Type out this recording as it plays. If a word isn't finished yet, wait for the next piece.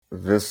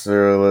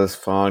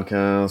Visceralist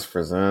Podcast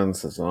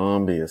presents a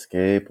zombie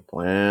escape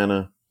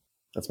plan.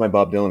 That's my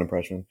Bob Dylan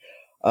impression.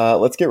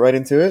 Let's get right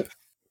into it.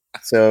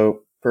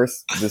 So,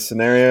 first, this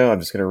scenario, I'm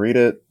just going to read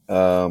it.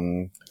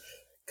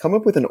 Come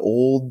up with an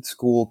old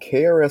school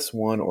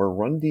KRS-One or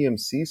Run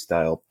DMC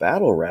style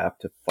battle rap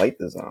to fight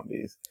the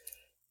zombies.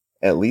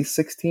 At least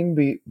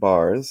 16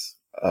 bars,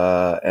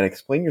 and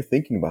explain your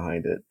thinking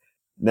behind it.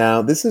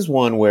 Now, this is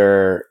one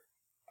where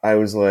I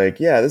was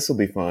like, yeah, this will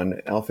be fun.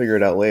 I'll figure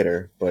it out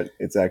later. But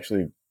it's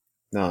actually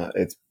not.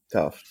 It's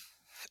tough.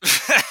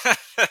 That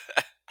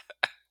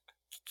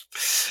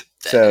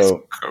is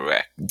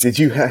correct. Did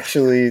you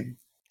actually?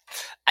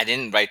 I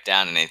didn't write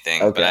down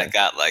anything, Okay. but I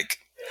got like.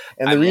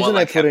 And the reason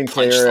I put in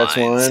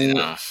KRS-One you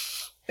know?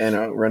 and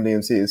Run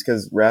DMC is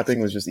because rapping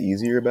was just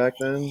easier back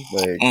then.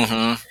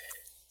 Mm-hmm.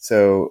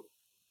 So,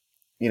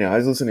 I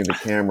was listening to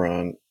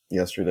Cameron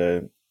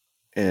yesterday,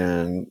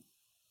 and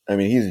I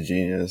mean, he's a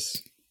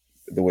genius.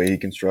 The way he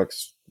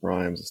constructs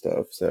rhymes and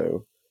stuff.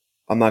 So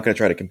I'm not going to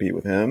try to compete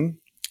with him.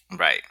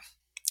 Right.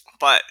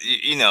 But,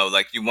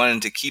 like you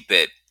wanted to keep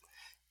it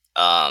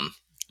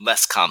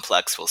less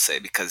complex, we'll say,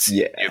 because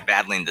you're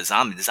battling the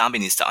zombie. The zombie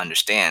needs to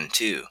understand,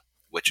 too,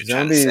 what you're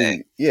trying to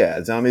say.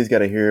 Yeah, zombie's got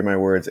to hear my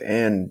words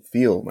and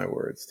feel my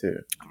words, too.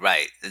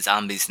 Right. The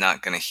zombie's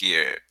not going to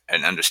hear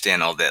and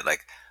understand all that,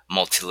 like,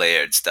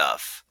 multi-layered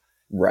stuff.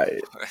 Right.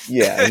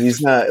 Yeah,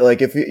 he's not,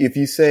 like, if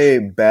you say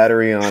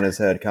battery on his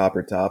head,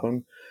 copper top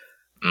him,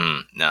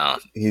 no.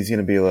 He's going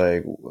to be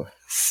like...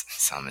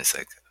 Zombie's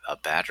like, a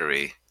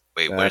battery?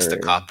 Wait, where's the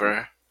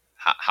copper?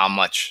 How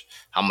much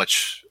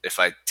if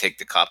I take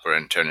the copper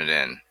and turn it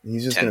in?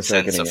 He's just going to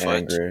start getting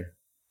angry.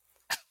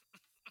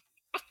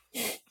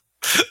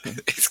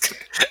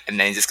 And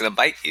then he's just going to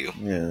bite you.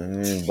 Yeah,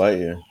 he's going to bite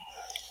you.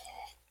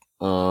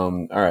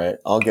 All right,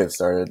 I'll get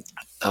started.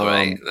 All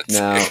right.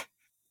 Now,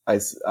 I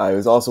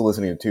was also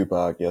listening to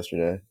Tupac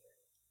yesterday.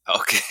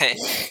 Okay.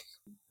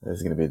 This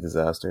is going to be a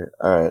disaster.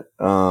 All right.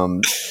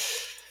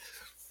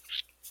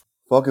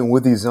 Fucking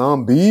with these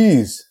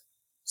zombies.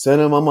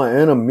 Send them on my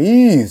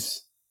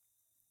enemies.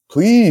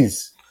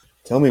 Please.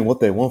 Tell me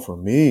what they want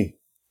from me.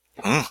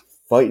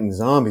 Fighting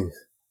zombies.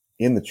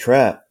 In the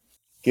trap.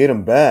 Get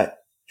them back.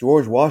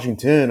 George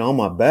Washington on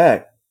my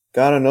back.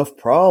 Got enough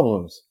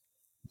problems.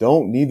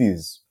 Don't need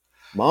these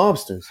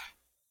mobsters.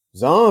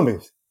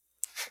 Zombies.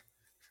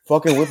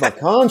 Fucking with my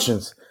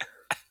conscience.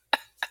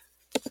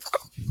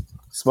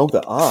 Smoke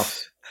the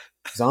ops.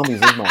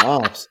 Zombies is my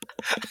ops.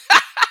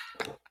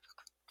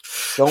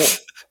 Don't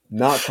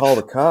not call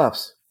the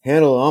cops.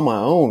 Handle it on my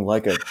own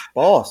like a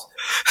boss.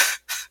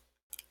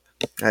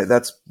 Right,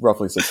 that's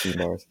roughly 16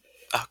 bars.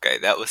 Okay,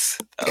 that was.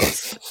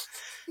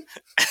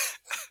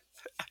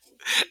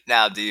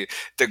 Now, the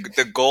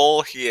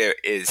goal here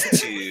is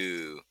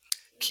to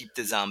keep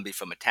the zombie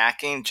from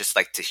attacking, just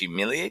like to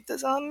humiliate the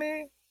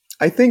zombie?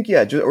 I think,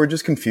 yeah, or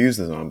just confuse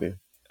the zombie.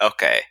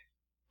 Okay,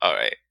 all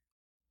right.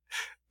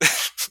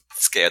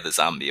 Scare the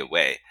zombie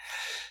away.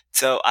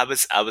 So I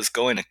was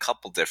going a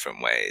couple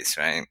different ways,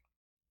 right?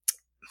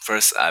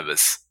 First, I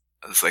was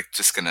like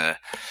just gonna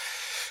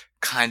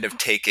kind of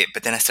take it,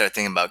 but then I started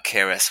thinking about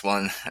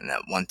KRS-One and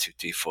that 1, 2,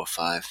 3, 4,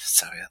 5.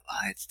 Sorry,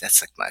 I lied.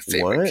 That's like my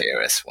favorite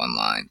KRS-One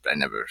line, but I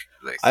never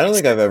like. I don't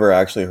think I've ever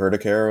actually heard a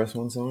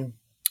KRS-One song.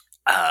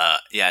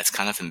 Yeah, it's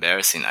kind of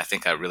embarrassing. I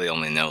think I really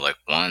only know like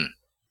one.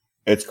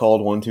 It's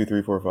called 1, 2,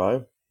 3, 4,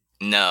 5?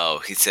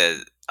 No, he said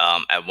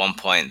at one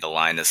point the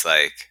line is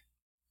like,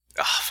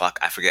 oh fuck,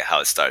 I forget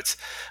how it starts,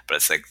 but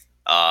it's like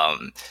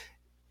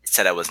he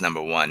said I was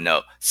number one.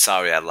 No,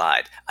 sorry, I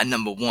lied. I'm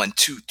number 1,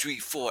 2, 3,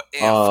 4,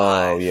 and 5.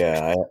 Oh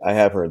yeah, I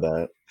have heard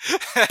that.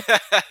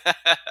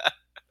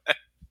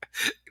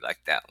 You like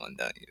that one,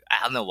 don't you?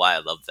 I don't know why I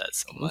love that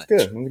so much.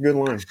 That's good. That's a good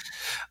line.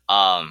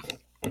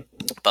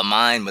 But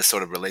mine was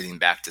sort of relating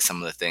back to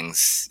some of the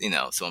things,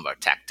 some of our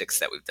tactics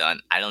that we've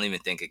done. I don't even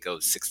think it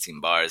goes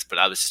 16 bars, but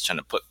I was just trying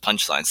to put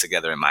punchlines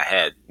together in my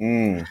head.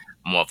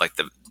 More of like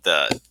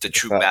the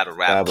true battle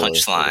rap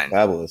punchline.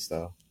 Fabulous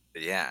though.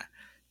 Yeah.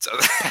 So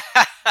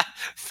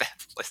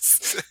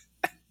fabulous.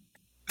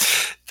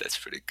 That's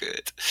pretty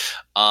good.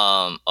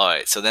 All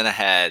right. So then I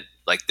had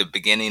like the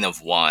beginning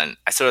of one.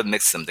 I sort of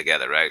mixed them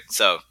together, right?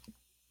 So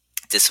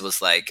this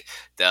was like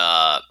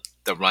the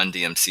Run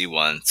DMC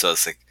one. So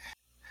it's like,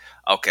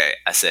 okay,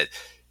 I said,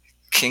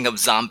 King of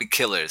zombie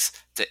killers,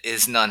 there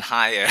is none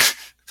higher.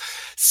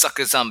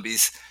 Sucker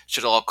zombies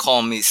should all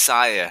call me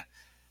sire.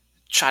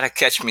 Try to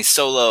catch me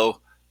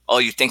solo. Oh,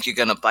 you think you're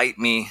gonna bite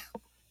me?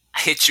 I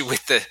hit you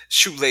with the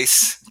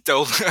shoelace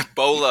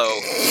bolo.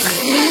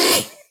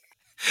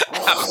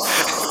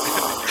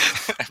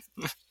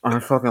 I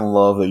fucking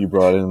love that you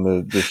brought in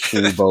the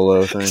shoe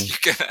bolo thing.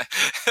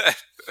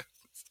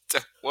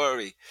 Don't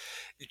worry.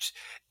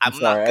 I'm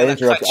sorry, I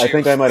interrupted. I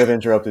think I might have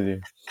interrupted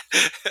you.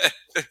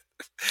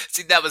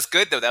 See, that was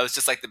good though. That was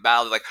just like the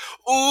ballad, like,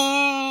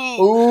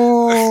 ooh,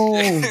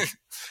 ooh.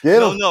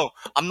 Get him. No,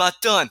 I'm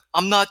not done.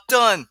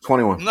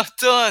 21. I'm not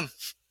done.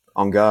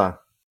 On God.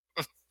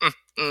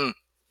 You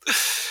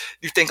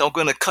think I'm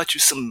gonna cut you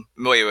some?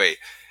 Wait.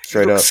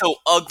 Straight you up. So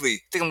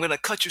ugly. Think I'm gonna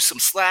cut you some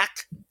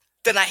slack?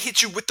 Then I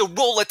hit you with the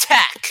roll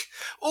attack.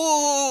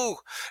 Ooh,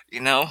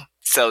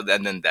 So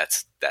then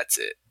that's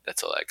it.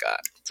 That's all I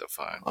got so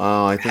far. I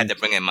I had think. to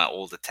bring in my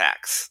old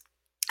attacks.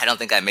 I don't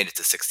think I made it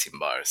to 16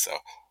 bars. So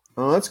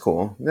Oh, that's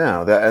cool.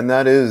 No,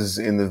 that is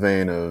in the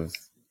vein of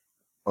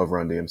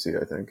Run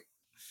DMC, I think.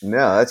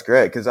 No, that's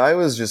great because I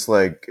was just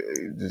like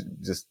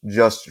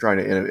just trying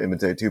to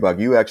imitate Tupac.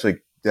 You actually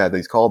had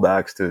these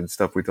callbacks to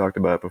stuff we talked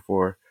about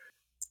before.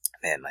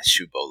 man, my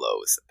shoe bolo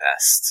was the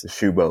best. The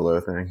shoe bolo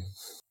thing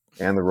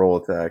and the roll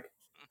attack.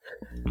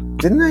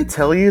 Didn't I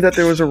tell you that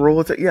there was a roll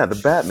attack? Yeah, the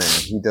Batman.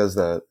 He does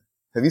that.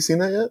 Have you seen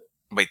that yet?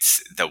 Wait,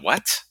 the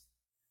what?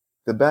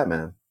 The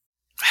Batman.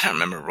 I don't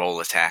remember roll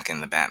attack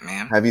in the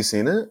Batman. Have you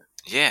seen it?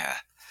 Yeah.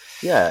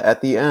 Yeah,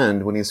 at the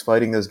end when he's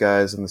fighting those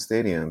guys in the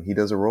stadium, he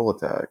does a roll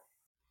attack.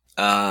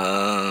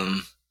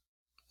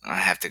 I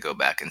have to go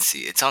back and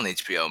see. It's on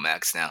HBO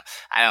Max now.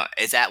 I don't.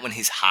 Is that when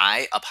he's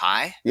up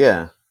high?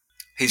 Yeah.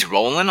 He's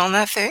rolling on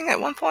that thing at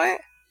one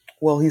point.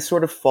 Well, he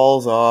sort of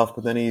falls off,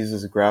 but then he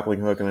uses a grappling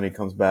hook, and then he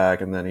comes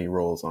back, and then he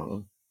rolls on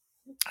him.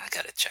 I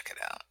gotta check it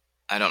out.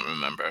 I don't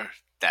remember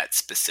that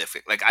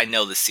specific. Like, I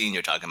know the scene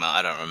you're talking about.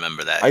 I don't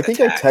remember that. I think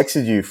I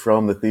texted you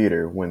from the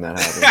theater when that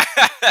happened.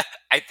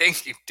 I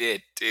think you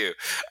did too.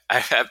 I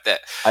have that.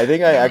 I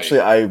think I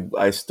actually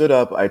I stood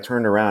up, I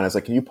turned around, I was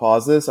like, "Can you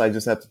pause this? I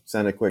just have to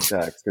send a quick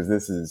text because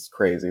this is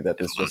crazy that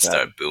this just happened."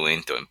 Started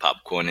booing, throwing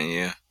popcorn at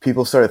you.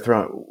 People started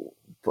throwing.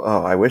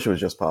 Oh, I wish it was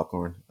just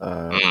popcorn.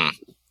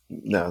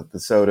 No, the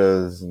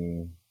sodas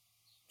and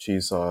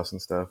cheese sauce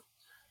and stuff.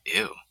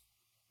 Ew.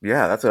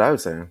 Yeah, that's what I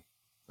was saying.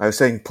 I was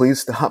saying,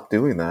 please stop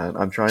doing that.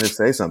 I'm trying to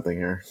say something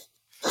here.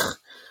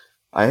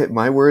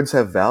 My words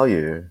have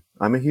value.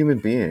 I'm a human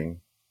being.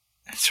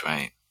 That's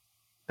right.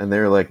 And they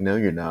were like, no,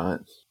 you're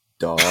not,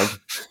 dog.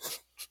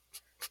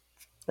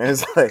 And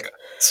it's like,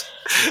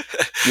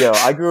 yo,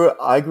 I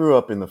grew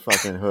up in the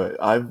fucking hood.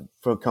 I've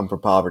come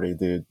from poverty,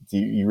 dude. Do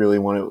you really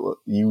want it?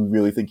 You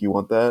really think you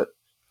want that?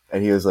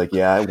 And he was like,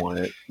 yeah, I want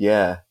it.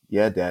 Yeah,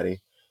 daddy.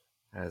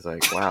 I was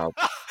like, wow,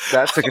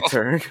 that took a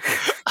turn.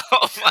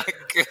 Oh my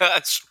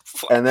gosh.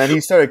 And then he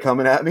started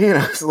coming at me, and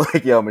I was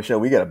like, yo, Michelle,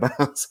 we gotta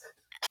bounce.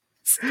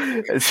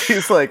 And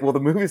she's like, well,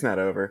 the movie's not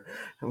over.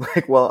 I'm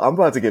like, well, I'm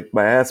about to get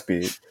my ass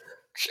beat.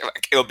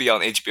 It'll be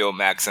on HBO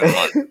Max in a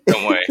month.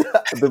 Don't worry.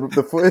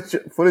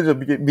 The footage of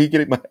me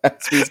getting my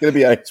ass beat is going to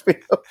be on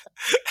HBO.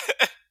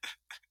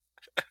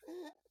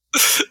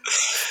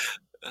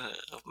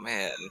 Oh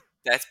man,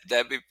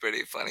 that'd be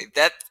pretty funny.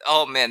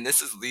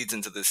 This leads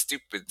into the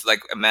stupid.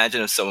 Like,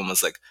 imagine if someone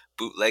was like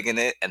bootlegging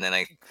it, and then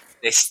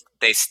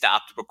they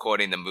stopped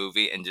recording the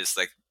movie and just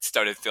like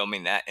started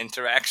filming that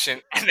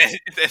interaction, and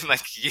then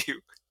like you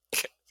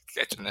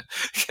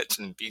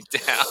catching beat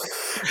down.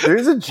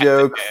 There's a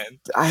joke.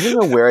 I don't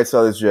know where I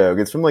saw this joke.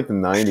 It's from like the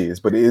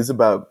 90s, but it is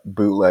about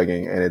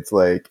bootlegging, and it's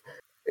like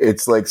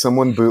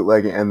someone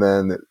bootlegging and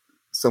then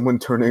someone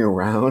turning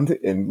around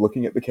and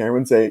looking at the camera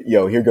and say,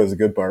 yo, here goes a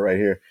good part right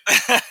here.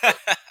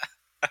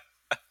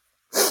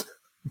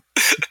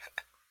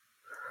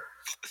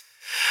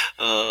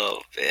 Oh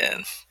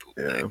man,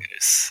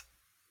 bootleggers.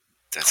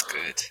 Yeah. That's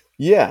good.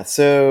 Yeah,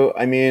 so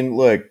I mean,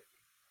 look,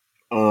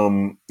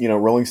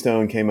 Rolling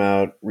Stone came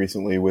out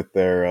recently with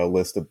their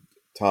list of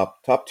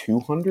top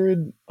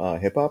 200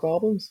 hip hop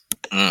albums,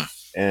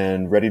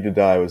 and Ready to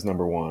Die was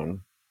number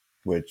 1,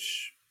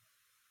 which,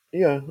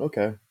 yeah,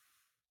 okay.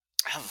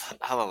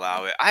 I'll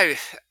allow it.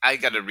 I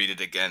got to read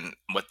it again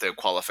what the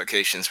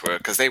qualifications were,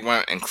 because they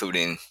weren't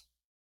including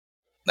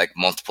like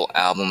multiple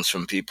albums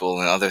from people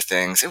and other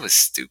things. It was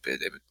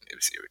stupid. It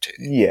was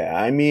irritating. Yeah,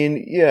 I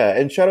mean, yeah,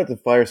 and shout out to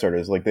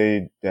Firestarters. Like,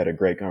 they had a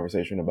great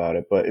conversation about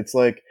it, but it's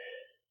like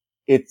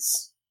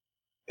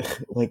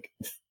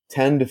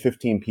 10 to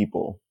 15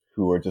 people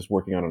who are just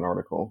working on an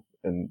article,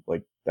 and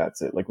like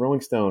that's it. Like,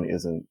 Rolling Stone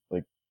isn't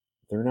like,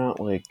 they're not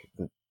like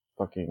the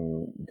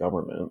fucking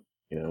government,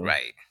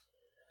 Right.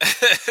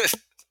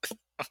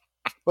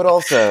 But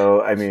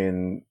also, I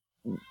mean,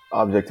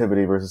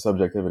 objectivity versus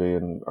subjectivity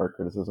in art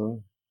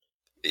criticism.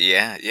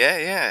 Yeah.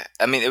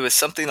 I mean, it was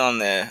something on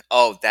there.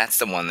 Oh, that's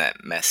the one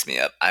that messed me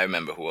up. I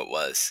remember who it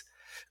was.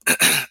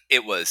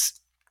 It was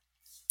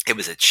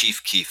a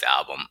Chief Keef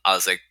album. I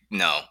was like,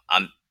 no,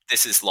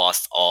 this has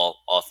lost all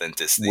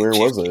authenticity. Where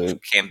was it?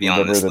 Can't be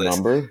on this list.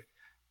 Number?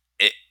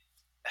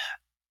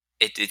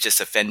 It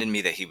just offended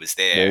me that he was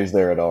there. He was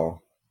there at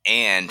all.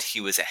 And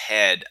he was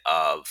ahead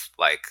of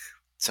like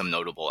some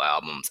notable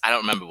albums. I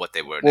don't remember what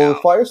they were. Well, now.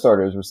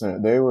 Firestarters were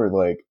saying they were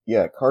like,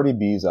 yeah, Cardi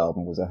B's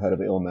album was ahead of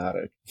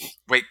Illmatic.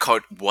 Wait,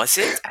 was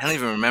it? I don't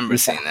even remember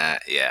seeing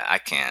that. Yeah, I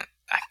can't.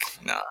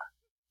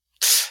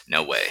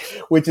 No way.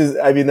 Which is,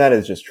 I mean, that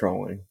is just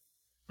trolling.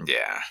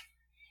 Yeah,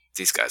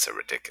 these guys are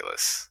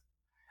ridiculous.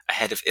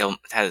 Ahead of that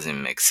doesn't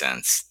even make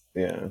sense.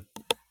 Yeah,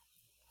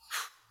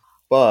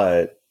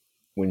 but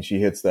when she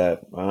hits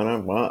that,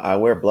 I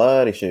wear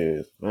bloody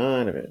shoes.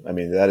 I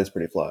mean, that is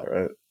pretty fly,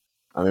 right?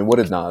 I mean, what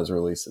did Nas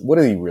really say? What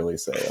did he really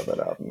say on that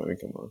album? I mean,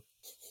 come on.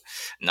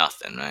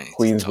 Nothing, right?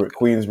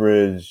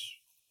 Queensbridge.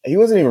 He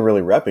wasn't even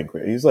really repping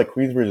Queensbridge. He was like,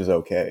 Queensbridge is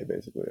okay,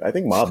 basically. I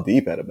think Mobb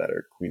Deep had a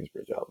better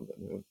Queensbridge album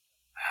than him.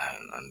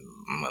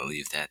 I'm gonna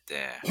leave that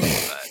there.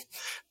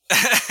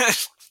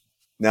 But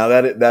Now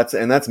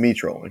that's me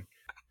trolling.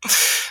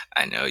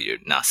 I know your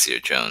Nasir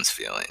Jones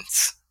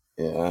feelings.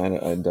 Yeah,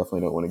 I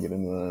definitely don't want to get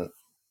into that.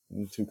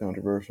 It's too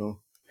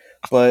controversial.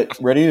 But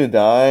Ready to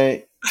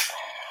Die,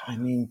 I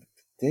mean,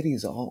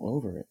 Diddy's all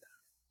over it.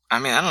 I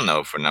mean, I don't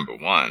know for number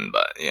one,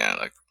 but yeah,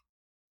 like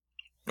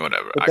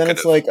whatever. But then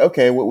it's like,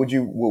 okay, what would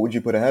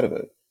you put ahead of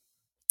it?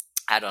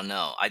 I don't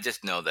know. I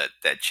just know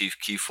that Chief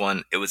Keef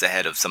one, it was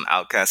ahead of some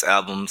Outkast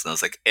albums, and I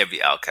was like, every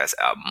Outkast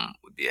album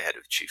would be ahead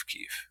of Chief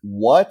Keef.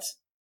 What?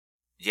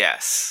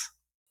 Yes.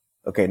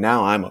 Okay,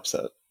 now I'm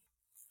upset.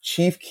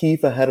 Chief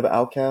Keef ahead of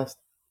Outkast?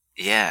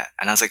 Yeah,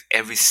 and I was like,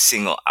 every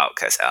single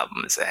Outkast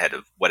album is ahead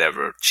of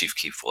whatever Chief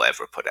Keef will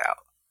ever put out.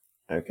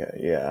 Okay,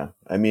 yeah.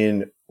 I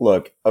mean,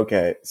 look,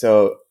 okay,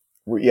 so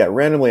yeah,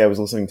 randomly I was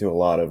listening to a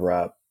lot of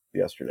rap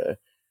yesterday,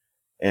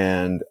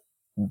 and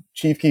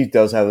Chief Keef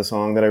does have a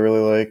song that I really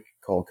like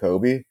called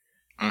Kobe.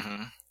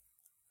 Mm-hmm.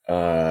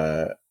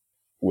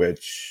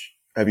 Which,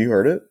 have you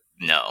heard it?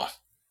 No.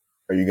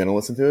 Are you gonna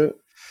listen to it?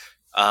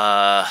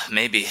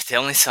 Maybe. The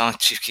only song,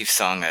 Chief Keef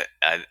song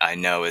I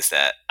know is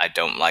that I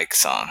Don't Like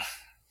song.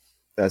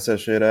 That's that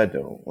shit I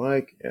don't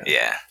like.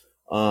 Yeah.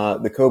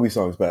 The Kobe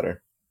song's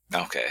better.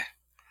 Okay.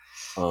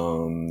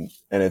 And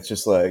it's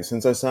just like,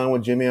 since I signed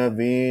with Jimmy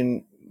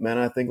Iovine, man,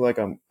 I feel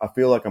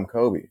like I'm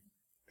Kobe.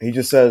 He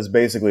just says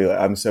basically, like,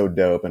 I'm so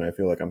dope, and I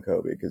feel like I'm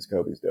Kobe because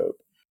Kobe's dope.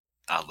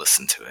 I'll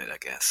listen to it, I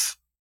guess.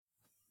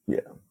 Yeah.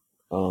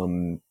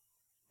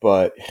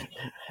 But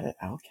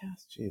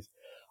Outkast, jeez.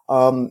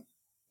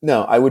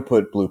 No, I would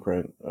put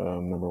Blueprint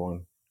number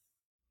one.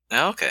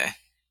 Okay.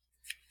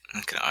 I'm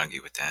not gonna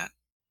argue with that.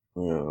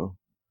 Yeah.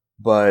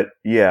 But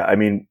yeah, I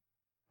mean,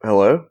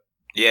 hello?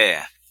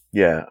 Yeah.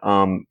 Yeah.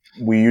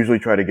 We usually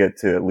try to get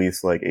to at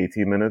least like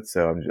 18 minutes,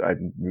 so I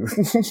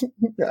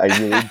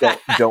really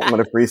don't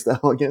want to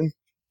freestyle again.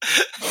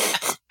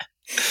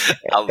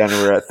 And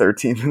we're at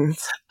 13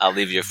 minutes. I'll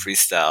leave your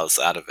freestyles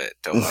out of it.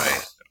 Don't worry.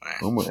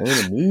 Oh, my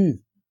enemies.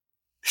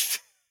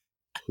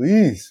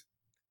 Please.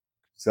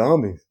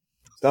 Zombies.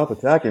 Stop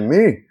attacking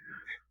me.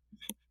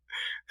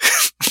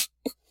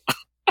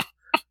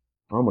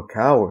 I'm a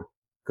coward.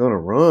 Gonna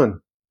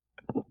run.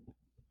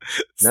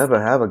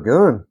 Never have a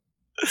gun.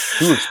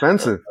 Too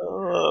expensive.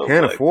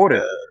 Can't afford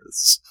it.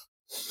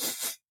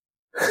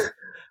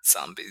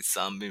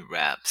 Zombie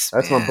raps.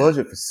 That's man. My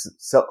budget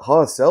for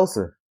hard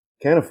seltzer.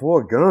 Can't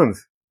afford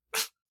guns.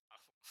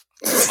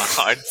 My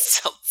hard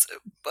seltzer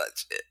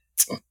budget.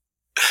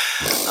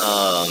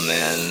 Oh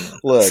man!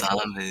 Look,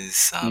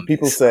 zombies.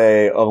 People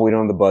say, "Oh, we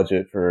don't have the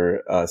budget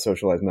for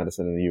socialized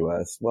medicine in the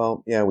U.S."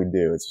 Well, yeah, we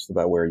do. It's just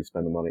about where you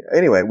spend the money.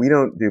 Anyway, we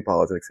don't do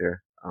politics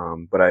here.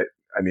 But I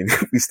mean,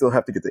 we still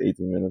have to get to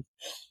 18 minutes.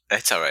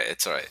 It's all right.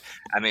 It's all right.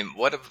 I mean,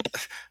 what if,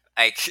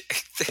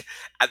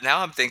 now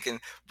I'm thinking,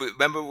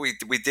 remember we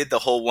did the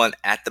whole one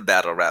at the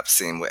battle rap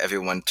scene where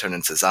everyone turned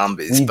into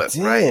zombies. We did.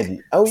 Right?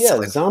 Oh yeah, so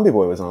like, Zombie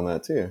Boy was on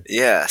that too.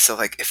 Yeah. So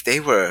like, if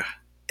it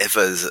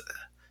was,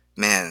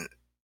 man.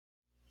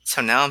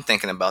 So now I'm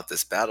thinking about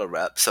this battle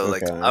rap. So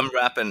like, I'm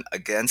rapping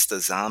against a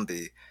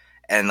zombie,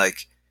 and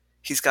like,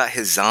 he's got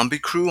his zombie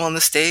crew on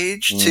the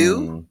stage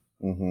too.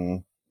 Mm-hmm.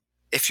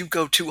 If you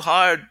go too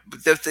hard,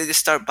 they just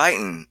start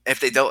biting. If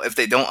they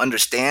don't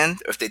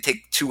understand, or if they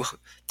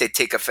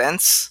take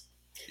offense,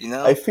 you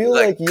know. I feel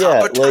like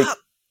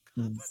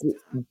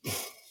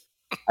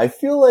I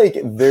feel like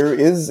there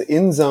is,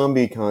 in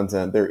zombie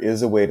content, there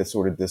is a way to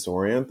sort of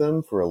disorient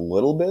them for a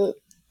little bit.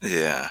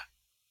 Yeah.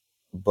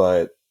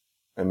 But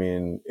I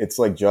mean, it's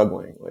like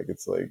juggling. Like,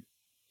 it's like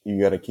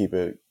you got to keep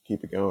it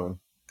going.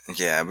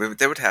 Yeah,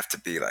 there would have to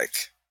be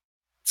like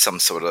some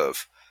sort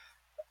of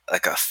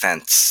like a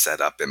fence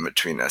set up in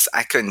between us.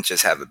 I couldn't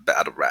just have a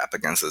battle rap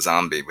against a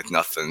zombie with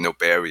nothing, no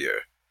barrier.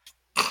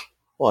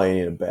 Well, you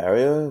need a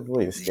barrier? What,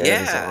 are you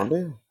scared of a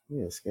zombie?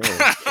 Yeah, scared of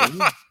a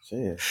zombie?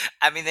 Jeez.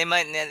 I mean, they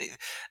might,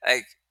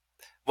 like,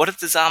 what if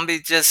the zombie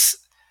just,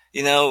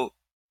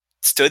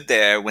 stood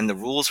there when the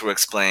rules were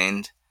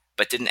explained,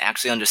 but didn't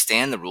actually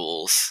understand the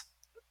rules,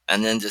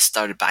 and then just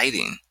started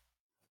biting?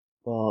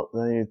 Well,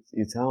 then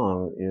you tell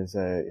him, you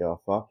say, yo,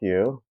 fuck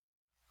you.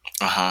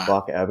 Uh-huh.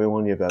 Fuck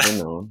everyone you've ever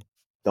known.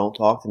 Don't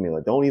talk to me.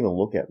 Like, don't even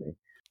look at me.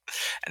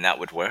 And that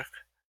would work?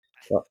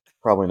 Well,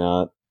 probably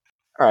not.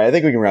 All right, I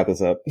think we can wrap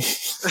this up.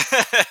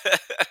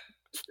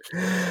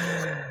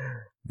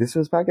 This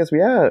was the podcast we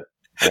had.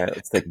 All right,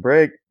 let's take a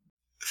break.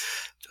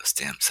 Those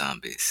damn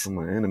zombies. Oh,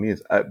 my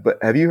enemies. But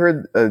have you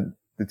heard the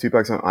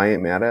Tupac song, I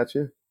Ain't Mad At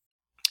You?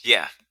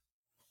 Yeah.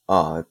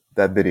 Oh,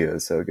 that video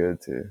is so good,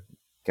 too.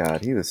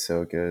 God, he was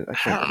so good. I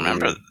don't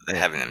remember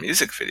having a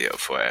music video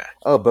for it.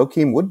 Oh,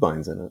 Bokeem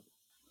Woodbine's in it.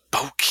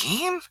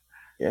 Bokeem?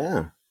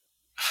 Yeah.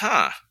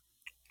 Huh.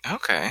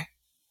 Okay.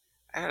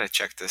 I gotta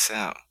check this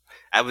out.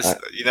 I was,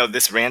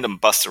 this random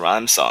Busta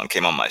Rhymes song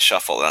came on my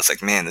shuffle, and I was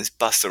like, man, this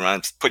Busta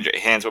Rhymes, Put Your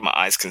Hands Where My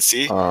Eyes Can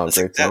See. Oh,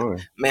 great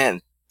song.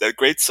 Man, that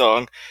great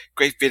song,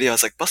 great video. I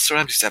was like, Busta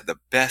Rhymes used to have the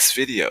best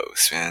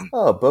videos, man.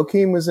 Oh,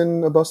 Bokeem was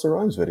in a Busta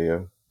Rhymes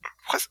video.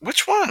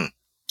 Which one?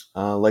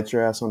 Light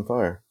Your Ass on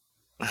Fire.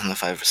 I don't know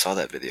if I ever saw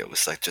that video. It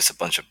was like just a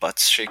bunch of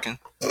butts shaking.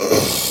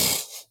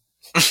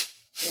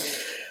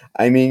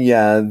 I mean,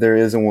 yeah, there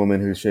is a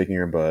woman who's shaking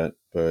her butt,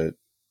 but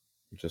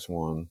just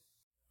one.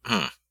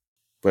 Hmm.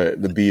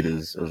 But the beat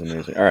is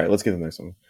amazing. All right, let's get to the next one.